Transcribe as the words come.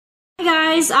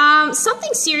Hi guys,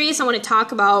 something serious I want to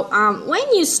talk about when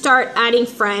you start adding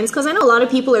friends, because I know a lot of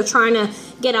people are trying to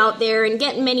get out there and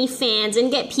get many fans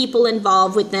and get people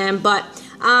involved with them, but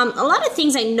a lot of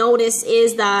things I notice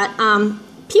is that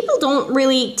people don't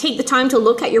really take the time to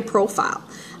look at your profile.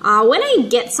 When I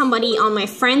get somebody on my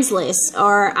friends list,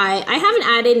 or I haven't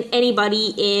added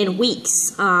anybody in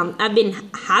weeks, I've been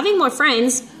having more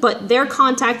friends, but they're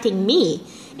contacting me.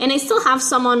 And I still have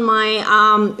some on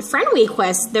my friend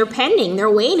request. They're pending. They're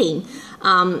waiting.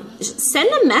 Send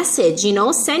a message, you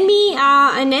know. Send me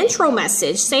an intro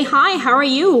message. Say, hi, how are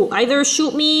you? Either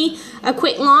shoot me a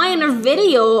quick line or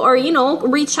video, or, you know,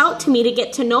 reach out to me to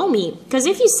get to know me. Because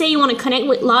if you say you want to connect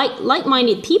with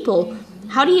like-minded people,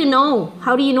 how do you know?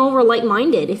 How do you know we're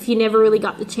like-minded if you never really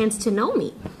got the chance to know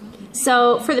me?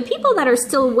 So for the people that are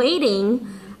still waiting,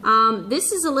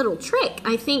 this is a little trick.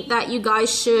 I think that you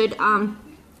guys should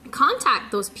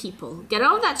contact those people, get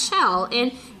out of that shell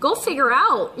and go figure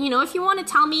out, you know, if you want to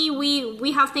tell me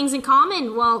we have things in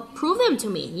common, well, prove them to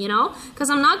me, you know, because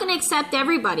I'm not going to accept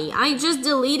everybody. I just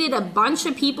deleted a bunch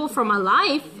of people from my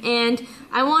life, and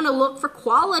I want to look for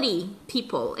quality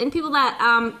people and people that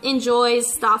enjoy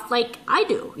stuff like I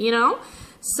do, you know.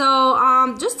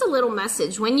 So just a little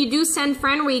message when you do send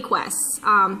friend requests,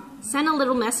 send a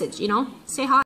little message, you know, say hi.